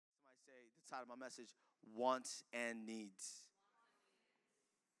title of my message, Wants and Needs.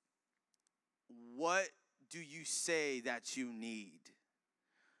 What do you say that you need?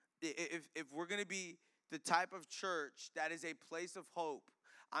 If we're going to be the type of church that is a place of hope,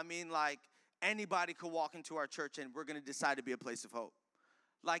 I mean, like, anybody could walk into our church and we're going to decide to be a place of hope.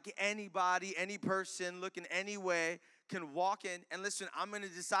 Like anybody, any person looking any way can walk in. And listen, I'm going to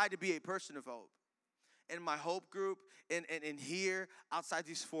decide to be a person of hope. In my hope group, in here, outside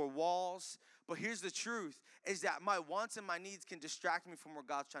these four walls. But here's the truth, is that my wants and my needs can distract me from where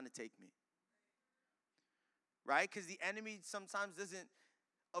God's trying to take me. Right? Because the enemy sometimes doesn't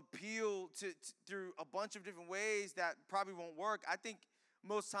appeal to through a bunch of different ways that probably won't work. I think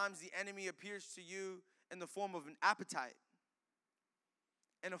most times the enemy appears to you in the form of an appetite.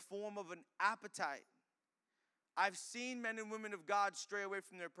 In a form of an appetite. I've seen men and women of God stray away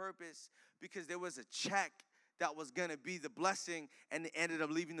from their purpose because there was a check that was going to be the blessing, and it ended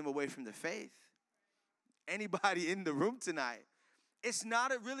up leaving them away from the faith. Anybody in the room tonight? It's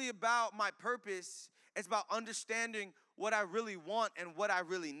not really about my purpose. It's about understanding what I really want and what I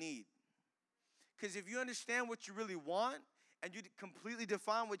really need. Because if you understand what you really want and you completely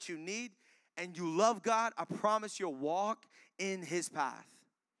define what you need and you love God, I promise you'll walk in his path.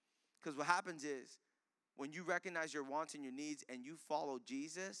 Because what happens is, when you recognize your wants and your needs and you follow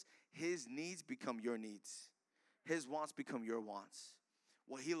Jesus, his needs become your needs. His wants become your wants.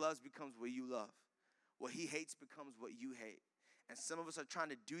 What he loves becomes what you love. What he hates becomes what you hate. And some of us are trying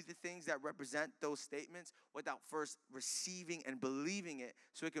to do the things that represent those statements without first receiving and believing it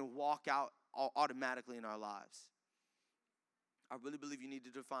so it can walk out automatically in our lives. I really believe you need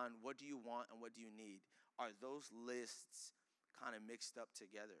to define what do you want and what do you need. Are those lists kind of mixed up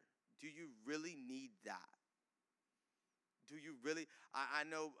together? Do you really need that? Do you really? I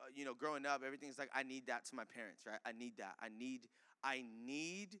know, growing up, everything's like, I need that to my parents, right? I need that. I need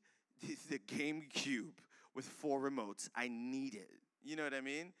the GameCube with 4 remotes. I need it. You know what I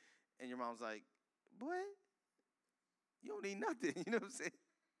mean? And your mom's like, boy, you don't need nothing. You know what I'm saying?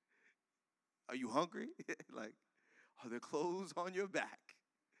 Are you hungry? Like, are there clothes on your back?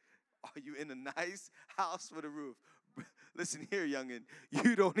 Are you in a nice house with a roof? Listen here, youngin',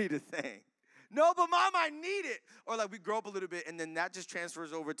 you don't need a thing. No, but Mom, I need it. Or like we grow up a little bit and then that just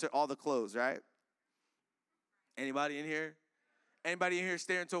transfers over to all the clothes, right? Anybody in here? Anybody in here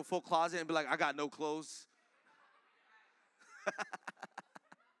stare into a full closet and be like, I got no clothes?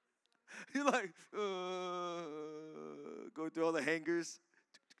 You're like, go through all the hangers.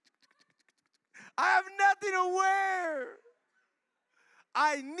 I have nothing to wear.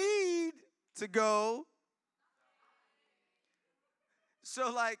 I need to go. So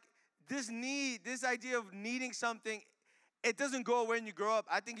like this idea of needing something, it doesn't go away when you grow up.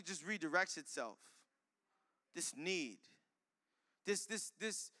 I think it just redirects itself. This need. This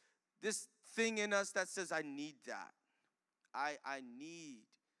thing in us that says, I need that. I need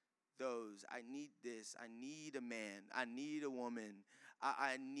those. I need this. I need a man. I need a woman.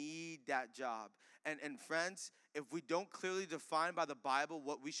 I need that job. And friends, if we don't clearly define by the Bible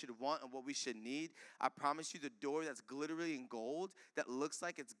what we should want and what we should need, I promise you the door that's glittery in gold that looks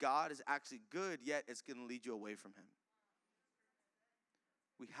like it's God is actually good, yet it's going to lead you away from him.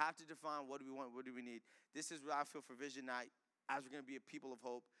 We have to define what do we want, what do we need. This is what I feel for Vision Night. As we're going to be a people of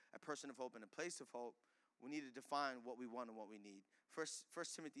hope, a person of hope, and a place of hope, we need to define what we want and what we need. 1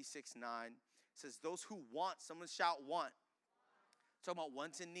 Timothy 6:9 says, those who want, someone shout want. Talking about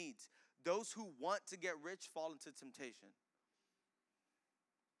wants and needs. Those who want to get rich fall into temptation.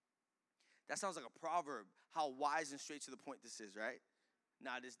 That sounds like a proverb, how wise and straight to the point this is, right?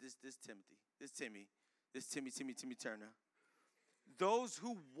 Nah, this Timothy. This Timmy Turner. Those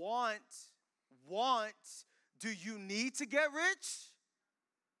who want, do you need to get rich?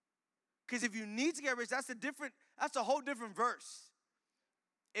 Because if you need to get rich, that's a whole different verse.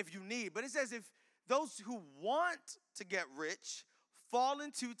 If you need. But it says if those who want to get rich fall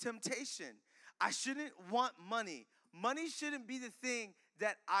into temptation. I shouldn't want money. Money shouldn't be the thing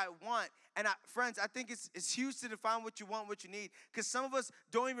that I want. And friends, I think it's huge to define what you want, what you need. Because some of us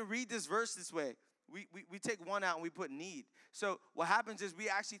don't even read this verse this way. We take one out and we put need. So what happens is we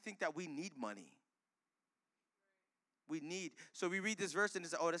actually think that we need money. We need. So we read this verse and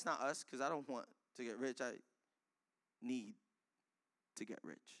it's, that's not us because I don't want to get rich. I need to get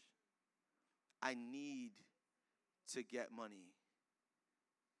rich. I need to get money.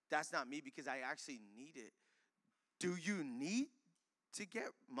 That's not me because I actually need it. Do you need to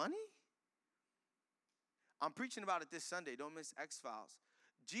get money? I'm preaching about it this Sunday. Don't miss X-Files.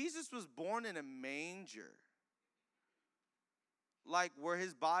 Jesus was born in a manger. Like where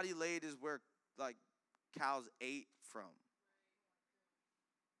his body laid is where like cows ate from.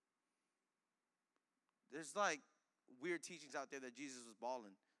 There's like weird teachings out there that Jesus was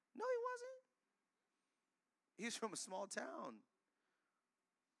balling. No, he wasn't. He's from a small town.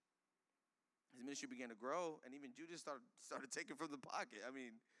 His ministry began to grow, and even Judas started taking from the pocket. I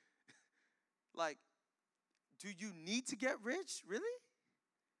mean, like, do you need to get rich, really?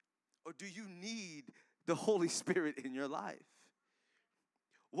 Or do you need the Holy Spirit in your life?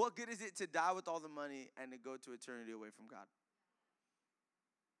 What good is it to die with all the money and to go to eternity away from God?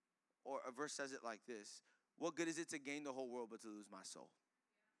 Or a verse says it like this: what good is it to gain the whole world but to lose my soul?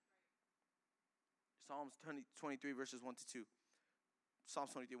 Psalms 23, verses 1 to 2.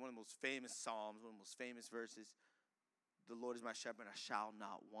 Psalms 23, one of the most famous psalms, one of the most famous verses. The Lord is my shepherd, I shall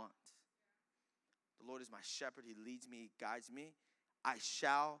not want. The Lord is my shepherd, he leads me, he guides me. I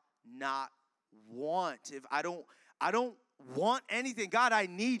shall not want. If I don't want anything, God, I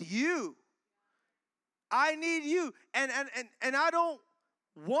need you. I need you. And I don't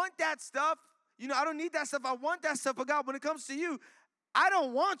want that stuff. You know, I don't need that stuff. I want that stuff. But God, when it comes to you, I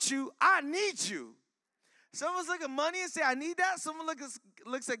don't want you. I need you. Some of us look at money and say, I need that. Someone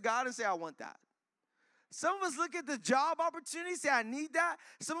looks at God and say, I want that. Some of us look at the job opportunity and say, I need that.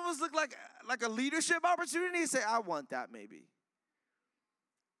 Some of us look like a leadership opportunity and say, I want that maybe.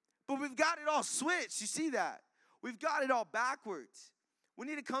 But we've got it all switched. You see that? We've got it all backwards. We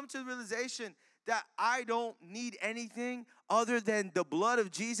need to come to the realization that I don't need anything other than the blood of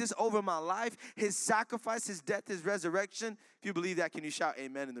Jesus over my life, his sacrifice, his death, his resurrection. If you believe that, can you shout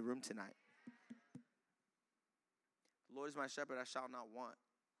amen in the room tonight? The Lord is my shepherd, I shall not want.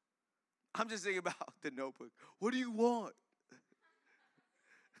 I'm just thinking about the Notebook. What do you want?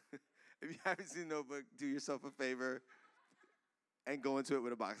 If you haven't seen Notebook, do yourself a favor and go into it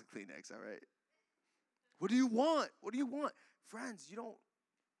with a box of Kleenex, all right? What do you want? What do you want? Friends, you don't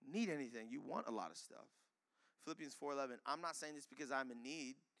need anything. You want a lot of stuff. Philippians 4:11. I'm not saying this because I'm in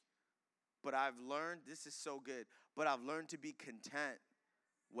need, but I've learned, this is so good, but I've learned to be content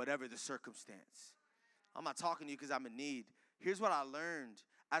whatever the circumstance. I'm not talking to you because I'm in need. Here's what I learned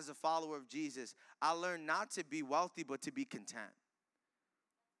as a follower of Jesus. I learned not to be wealthy, but to be content.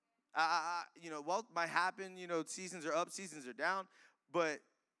 Wealth might happen, seasons are up, seasons are down, but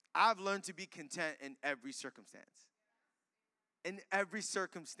I've learned to be content in every circumstance. In every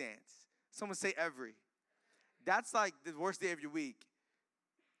circumstance. Someone say every. That's like the worst day of your week.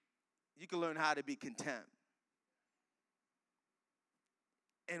 You can learn how to be content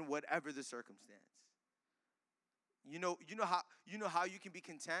in whatever the circumstance. You know how you can be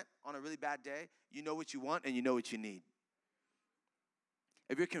content on a really bad day? You know what you want and you know what you need.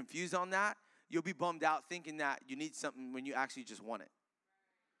 If you're confused on that, you'll be bummed out thinking that you need something when you actually just want it.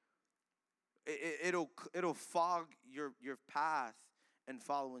 It'll fog your path in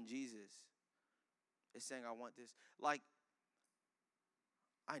following Jesus. It's saying, I want this. Like,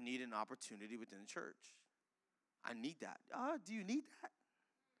 I need an opportunity within the church. I need that. Do you need that?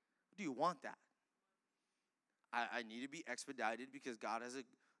 Do you want that? I need to be expedited because God has a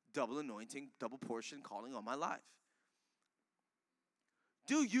double anointing, double portion calling on my life.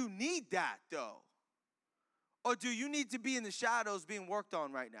 Do you need that, though? Or do you need to be in the shadows being worked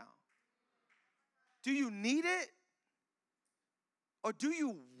on right now? Do you need it? Or do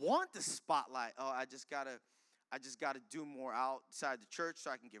you want the spotlight? Oh, I just gotta do more outside the church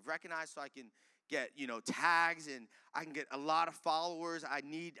so I can get recognized, so I can get, tags and I can get a lot of followers. I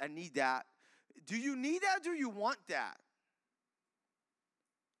need that. Do you need that? Do you want that?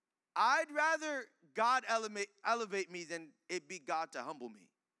 I'd rather God elevate me than it be God to humble me.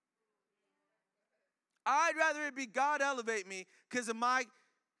 I'd rather it be God elevate me because of my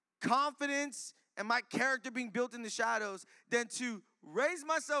confidence and my character being built in the shadows than to raise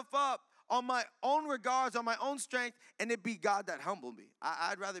myself up on my own regards, on my own strength, and it be God that humble me.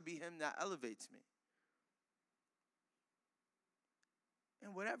 I'd rather be him that elevates me.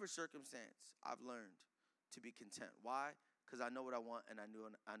 In whatever circumstance, I've learned to be content. Why? Because I know what I want and I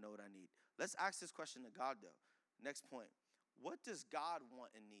know what I need. Let's ask this question to God, though. Next point. What does God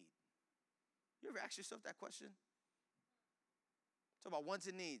want and need? You ever ask yourself that question? Talk about wants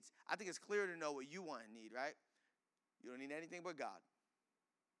and needs. I think it's clear to know what you want and need, right? You don't need anything but God.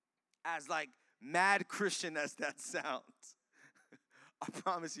 As like mad Christian as that sounds, I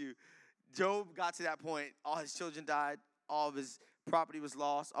promise you, Job got to that point. All his children died. All of his property was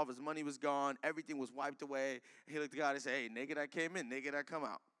lost. All of his money was gone. Everything was wiped away. He looked at God and said, hey, naked I came in, naked I come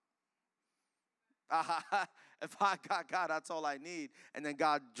out. If I got God, that's all I need. And then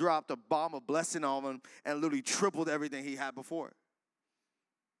God dropped a bomb of blessing on him and literally tripled everything he had before.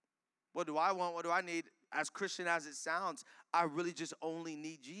 What do I want? What do I need? As Christian as it sounds, I really just only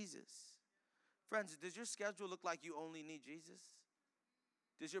need Jesus. Friends, does your schedule look like you only need Jesus?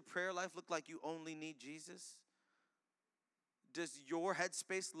 Does your prayer life look like you only need Jesus? Does your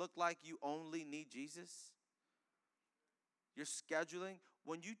headspace look like you only need Jesus? Your scheduling,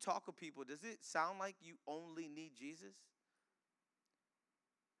 when you talk with people, does it sound like you only need Jesus?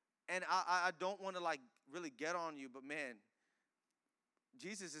 And I don't want to like really get on you, but man,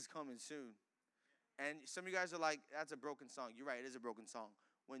 Jesus is coming soon. And some of you guys are like, that's a broken song. You're right, it is a broken song.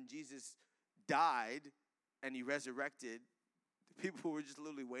 When Jesus died and he resurrected, the people were just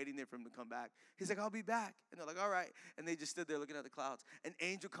literally waiting there for him to come back. He's like, I'll be back. And they're like, all right. And they just stood there looking at the clouds. An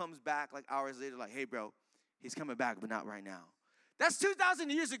angel comes back like hours later, like, hey, bro, he's coming back, but not right now. That's 2,000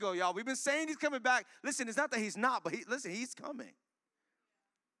 years ago, y'all. We've been saying he's coming back. Listen, it's not that he's not, but listen, he's coming.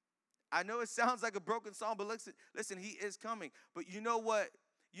 I know it sounds like a broken song, but listen, he is coming. But you know what?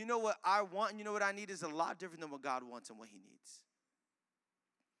 You know what I want and you know what I need is a lot different than what God wants and what he needs.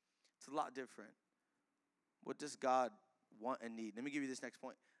 It's a lot different. What does God want and need? Let me give you this next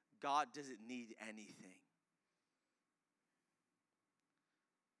point. God doesn't need anything.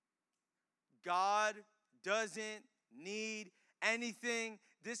 God doesn't need anything.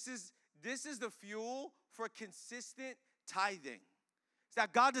 This is the fuel for consistent tithing. It's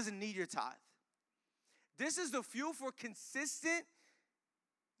that God doesn't need your tithe. This is the fuel for consistent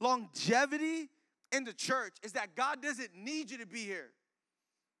longevity in the church, is that God doesn't need you to be here.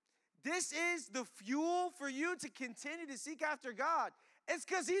 This is the fuel for you to continue to seek after God. It's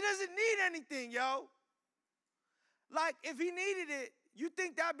because he doesn't need anything, yo. Like, if he needed it, you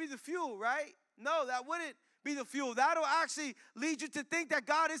think that'd be the fuel, right? No, that wouldn't be the fuel. That'll actually lead you to think that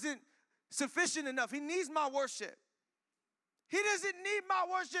God isn't sufficient enough. He needs my worship. He doesn't need my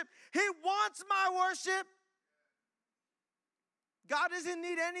worship. He wants my worship. God doesn't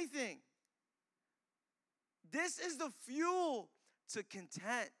need anything. This is the fuel to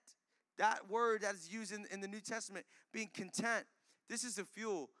content. That word that is used in the New Testament, being content. This is the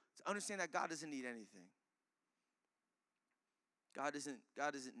fuel to understand that God doesn't need anything. God doesn't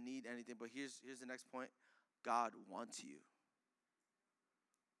need anything. But here's the next point. God wants you.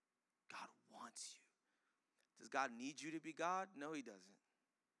 God wants you. Does God need you to be God? No, he doesn't.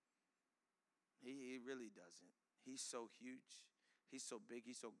 He really doesn't. He's so huge. He's so big.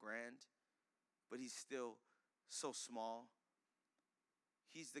 He's so grand. But he's still so small.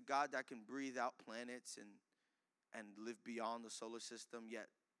 He's the God that can breathe out planets and live beyond the solar system, yet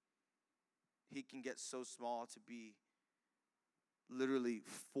he can get so small to be literally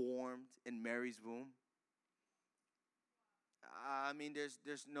formed in Mary's womb. I mean,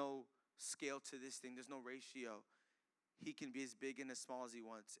 there's no scale to this thing. There's no ratio. He can be as big and as small as he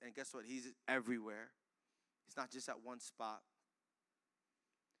wants. And guess what? He's everywhere. He's not just at one spot.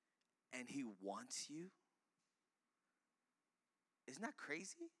 And he wants you. Isn't that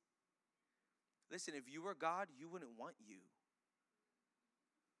crazy? Listen, if you were God, you wouldn't want you.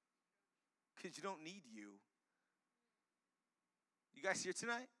 Because you don't need you. You guys here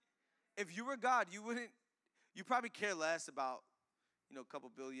tonight? If you were God, you probably care less about, a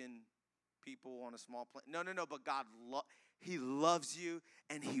couple billion people on a small planet. No, but God, he loves you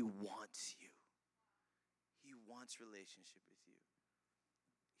and he wants you. He wants relationship with you.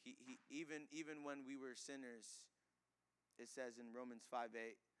 He even when we were sinners, it says in Romans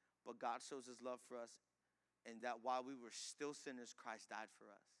 5:8, but God shows his love for us, and that while we were still sinners, Christ died for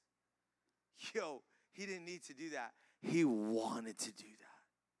us. Yo, he didn't need to do that. He wanted to do that.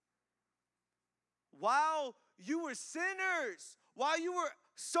 While you were sinners, while you were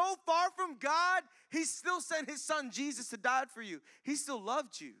so far from God, he still sent his son Jesus to die for you. He still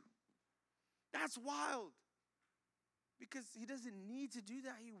loved you. That's wild. Because he doesn't need to do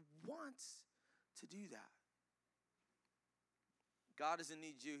that. He wants to do that. God doesn't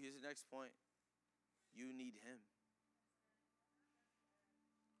need you. Here's the next point. You need him.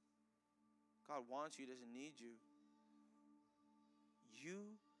 God wants you, doesn't need you.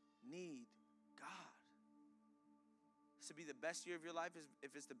 You need God. This would be the best year of your life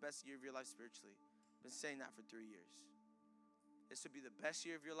if it's the best year of your life spiritually. I've been saying that for 3 years. This would be the best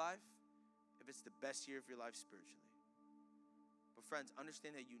year of your life if it's the best year of your life spiritually. But friends,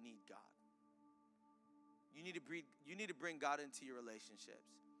 understand that you need God. You need to bring God into your relationships.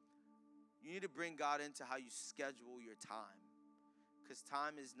 You need to bring God into how you schedule your time. Because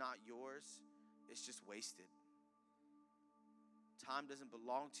time is not yours. It's just wasted. Time doesn't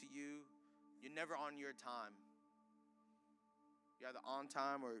belong to you. You're never on your time. You're either on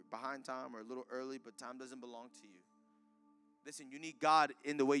time or behind time or a little early, but time doesn't belong to you. Listen, you need God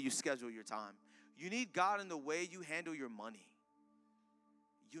in the way you schedule your time. You need God in the way you handle your money.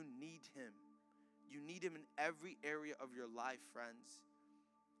 You need him. You need him in every area of your life, friends.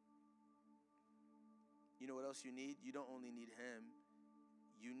 You know what else you need? You don't only need him,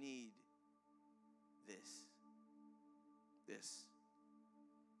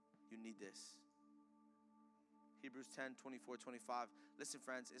 need this. Hebrews 10, 24, 25. Listen,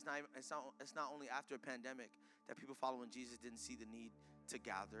 friends, it's not only after a pandemic that people following Jesus didn't see the need to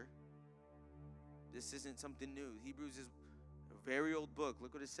gather. This isn't something new. Hebrews is a very old book.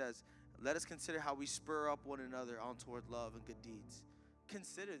 Look what it says. Let us consider how we spur up one another on toward love and good deeds.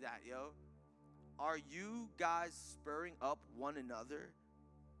 Consider that, yo. Are you guys spurring up one another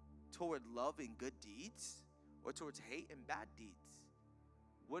toward love and good deeds, or towards hate and bad deeds?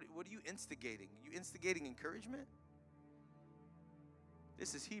 What are you instigating? You instigating encouragement?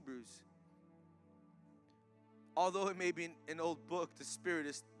 This is Hebrews. Although it may be an old book, the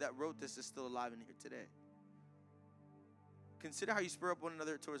Spirit that wrote this is still alive in here today. Consider how you spur up one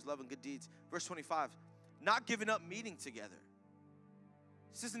another towards love and good deeds. Verse 25, not giving up meeting together.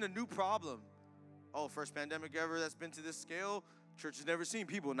 This isn't a new problem. Oh, first pandemic ever that's been to this scale. Church has never seen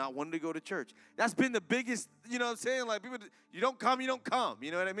people not wanting to go to church. That's been the biggest, you know what I'm saying? Like, people, you don't come, you don't come.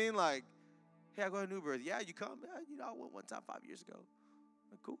 You know what I mean? Like, hey, I go to New Birth. Yeah, you come? Yeah, you know, I went one time 5 years ago.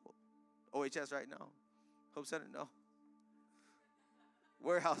 Cool. OHS right now. Hope Center, no.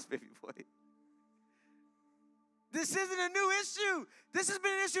 Warehouse, baby boy. This isn't a new issue. This has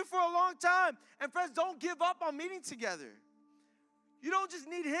been an issue for a long time. And friends, don't give up on meeting together. You don't just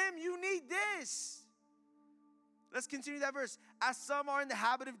need him, you need this. Let's continue that verse. As some are in the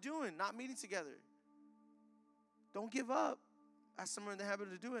habit of doing, not meeting together. Don't give up, as some are in the habit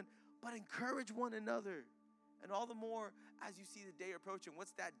of doing, but encourage one another. And all the more as you see the day approaching.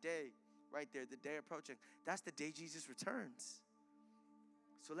 What's that day right there? The day approaching. That's the day Jesus returns.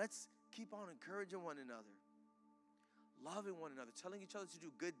 So let's keep on encouraging one another, loving one another, telling each other to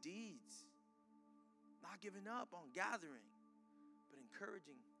do good deeds, not giving up on gathering, but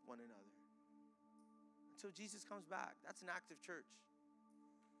encouraging one another until Jesus comes back. That's an active church.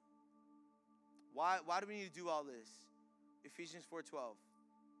 Why do we need to do all this? Ephesians 4:12.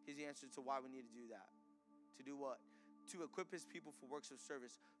 Here's the answer to why we need to do that. To do what? To equip his people for works of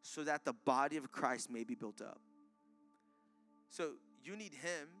service so that the body of Christ may be built up. So you need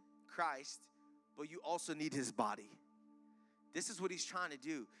him, Christ, but you also need his body. This is what he's trying to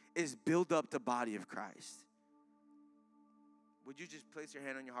do, is build up the body of Christ. Would you just place your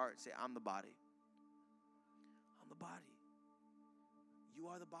hand on your heart and say, I'm the body? I'm the body. You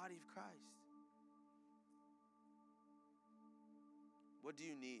are the body of Christ. What do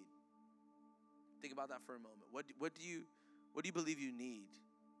you need? Think about that for a moment. What do you believe you need?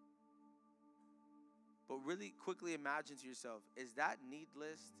 But really quickly imagine to yourself, is that need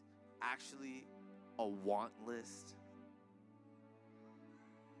list actually a want list?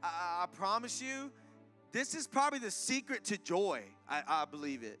 I promise you, this is probably the secret to joy. I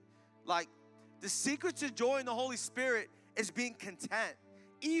believe it. Like, the secret to joy in the Holy Spirit is being content.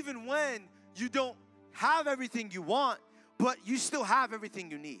 Even when you don't have everything you want, but you still have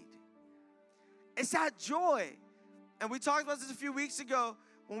everything you need. It's that joy. And we talked about this a few weeks ago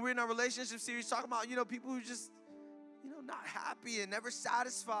when we were in our relationship series, talking about, people who just, not happy and never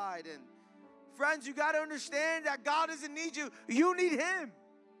satisfied. And friends, you got to understand that God doesn't need you. You need him.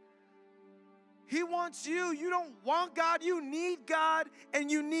 He wants you. You don't want God. You need God, and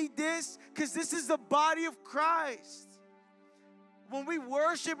you need this because this is the body of Christ. When we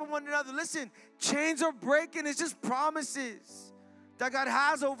worship one another, listen, chains are breaking. It's just promises that God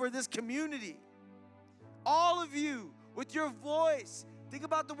has over this community. All of you, with your voice, think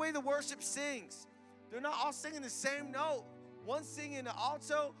about the way the worship sings. They're not all singing the same note. One singing an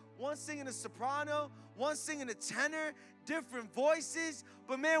alto, one singing a soprano, one singing a tenor, different voices.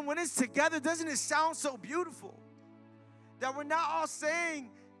 But man, when it's together, doesn't it sound so beautiful? That we're not all saying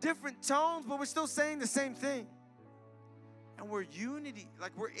different tones, but we're still saying the same thing. And we're unity,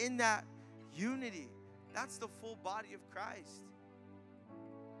 like we're in that unity. That's the full body of Christ.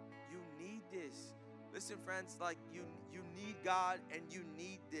 You need this. Listen, friends, like you need God and you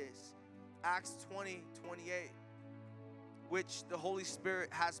need this. Acts 20:28, which the Holy Spirit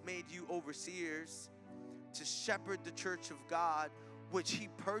has made you overseers to shepherd the church of God, which he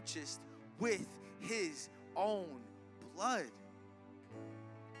purchased with his own blood.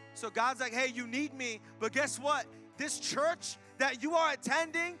 So God's like, hey, you need me, but guess what? This church that you are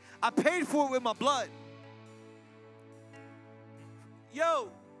attending, I paid for it with my blood.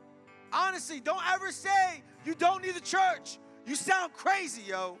 Yo, honestly, don't ever say you don't need the church. You sound crazy,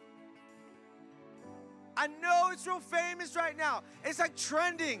 yo. I know it's real famous right now. It's like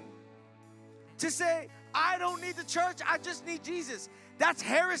trending to say, I don't need the church, I just need Jesus. That's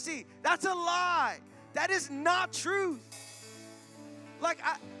heresy. That's a lie. That is not truth. Like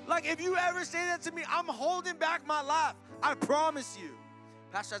if you ever say that to me, I'm holding back my laugh. I promise you.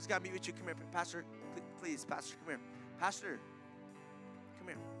 Pastor, I just got to meet with you. Come here. Pastor, please. Pastor, come here. Pastor, come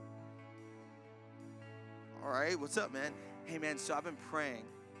here. all right, what's up, man? Hey, man, so I've been praying.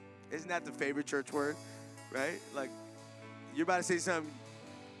 Isn't that the favorite church word, right? Like, you're about to say something,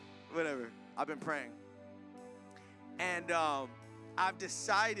 whatever. I've been praying. And I've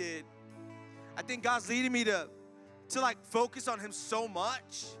decided, I think God's leading me to like focus on him so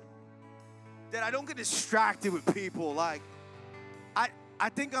much that I don't get distracted with people. Like, I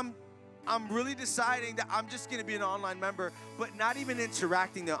think I'm really deciding that I'm just gonna be an online member, but not even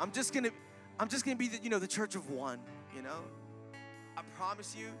interacting though. I'm just gonna be the church of one, you know? I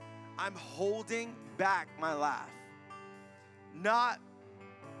promise you, I'm holding back my laugh. Not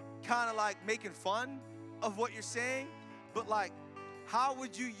kind of like making fun of what you're saying, but like, how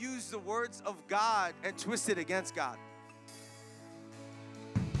would you use the words of God and twist it against God?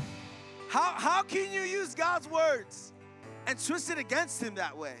 How can you use God's words and twist it against him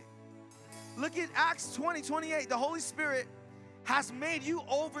that way? Look at Acts 20:28. The Holy Spirit has made you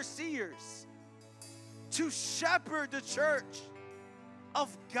overseers to shepherd the church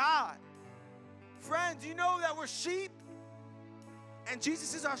of God. Friends, you know that we're sheep and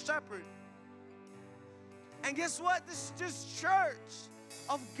Jesus is our shepherd. And guess what? This church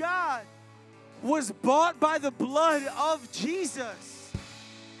of God was bought by the blood of Jesus.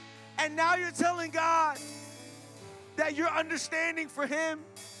 And now you're telling God that your understanding for him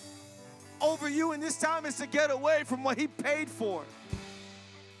over you in this time is to get away from what he paid for.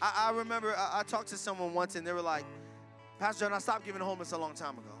 I remember I talked to someone once and they were like, Pastor John, I stopped giving homeless a long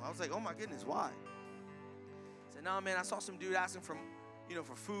time ago. I was like, oh my goodness, why? I said, no, man, I saw some dude asking for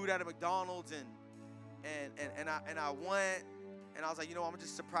food at a McDonald's and I went and I was like, I'm gonna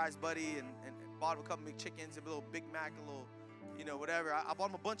just surprise buddy and bought him a couple McChickens, a little Big Mac, a little, whatever. I bought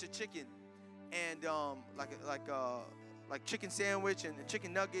him a bunch of chicken and like chicken sandwich and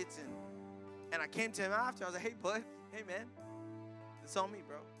chicken nuggets and I came to him after. I was like, hey bud, hey man, it's on me,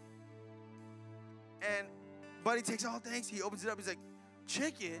 bro. And buddy takes all thanks. He opens it up. He's like,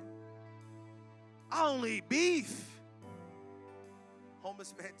 chicken? I only eat beef.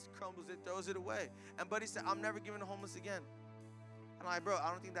 Homeless man crumbles it, throws it away. And buddy said, I'm never giving to homeless again. I'm like, bro,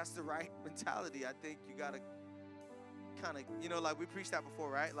 I don't think that's the right mentality. I think you got to kind of, like we preached that before,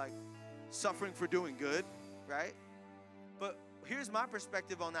 right? Like suffering for doing good, right? But here's my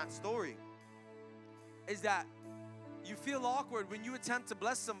perspective on that story, is that you feel awkward when you attempt to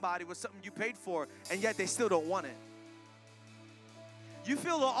bless somebody with something you paid for, and yet they still don't want it. You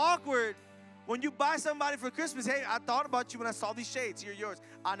feel a little awkward when you buy somebody for Christmas. Hey, I thought about you when I saw these shades. Here, yours.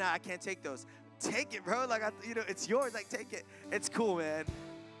 Oh, no, I can't take those. Take it, bro. Like, it's yours. Like, take it. It's cool, man.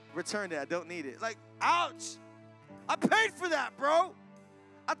 Return it. I don't need it. Like, ouch. I paid for that, bro.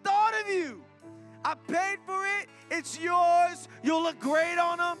 I thought of you. I paid for it. It's yours. You'll look great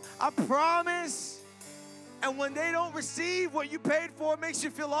on them. I promise. And when they don't receive what you paid for, it makes you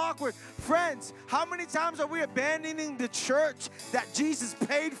feel awkward. Friends, how many times are we abandoning the church that Jesus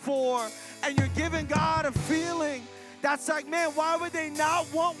paid for, and you're giving God a feeling that's like, man, why would they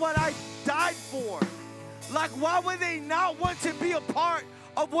not want what I died for? Like, why would they not want to be a part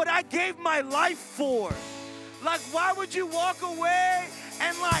of what I gave my life for? Like, why would you walk away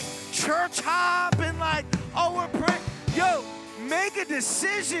and like church hop and like, oh, we're praying? Yo, make a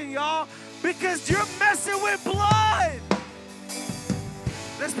decision, y'all. Because you're messing with blood.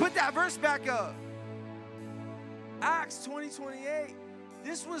 Let's put that verse back up. Acts 20:28.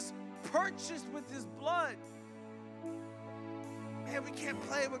 This was purchased with his blood. Man, we can't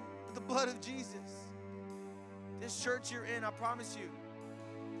play with the blood of Jesus. This church you're in, I promise you,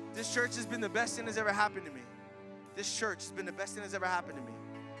 this church has been the best thing that's ever happened to me. This church has been the best thing that's ever happened to me.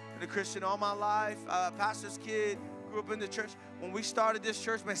 I've been a Christian all my life, pastor's kid, grew up in the church. When we started this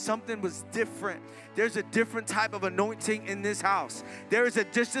church, man, something was different. There's a different type of anointing in this house. There's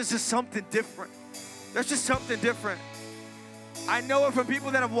just something different. There's just something different. I know it from people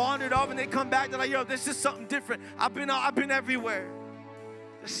that have wandered off and they come back. They're like, yo, this is something different. I've been everywhere.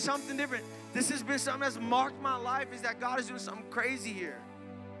 There's something different. This has been something that's marked my life, is that God is doing something crazy here.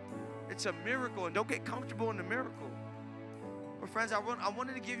 It's a miracle, and don't get comfortable in the miracle. But friends, I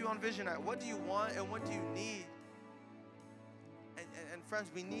wanted to give you on vision. What do you want and what do you need? And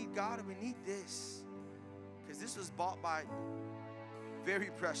friends, we need God and we need this, because this was bought by very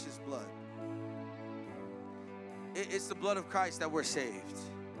precious blood. It's the blood of Christ that we're saved.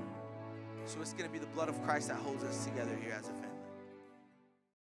 So it's going to be the blood of Christ that holds us together here as a family.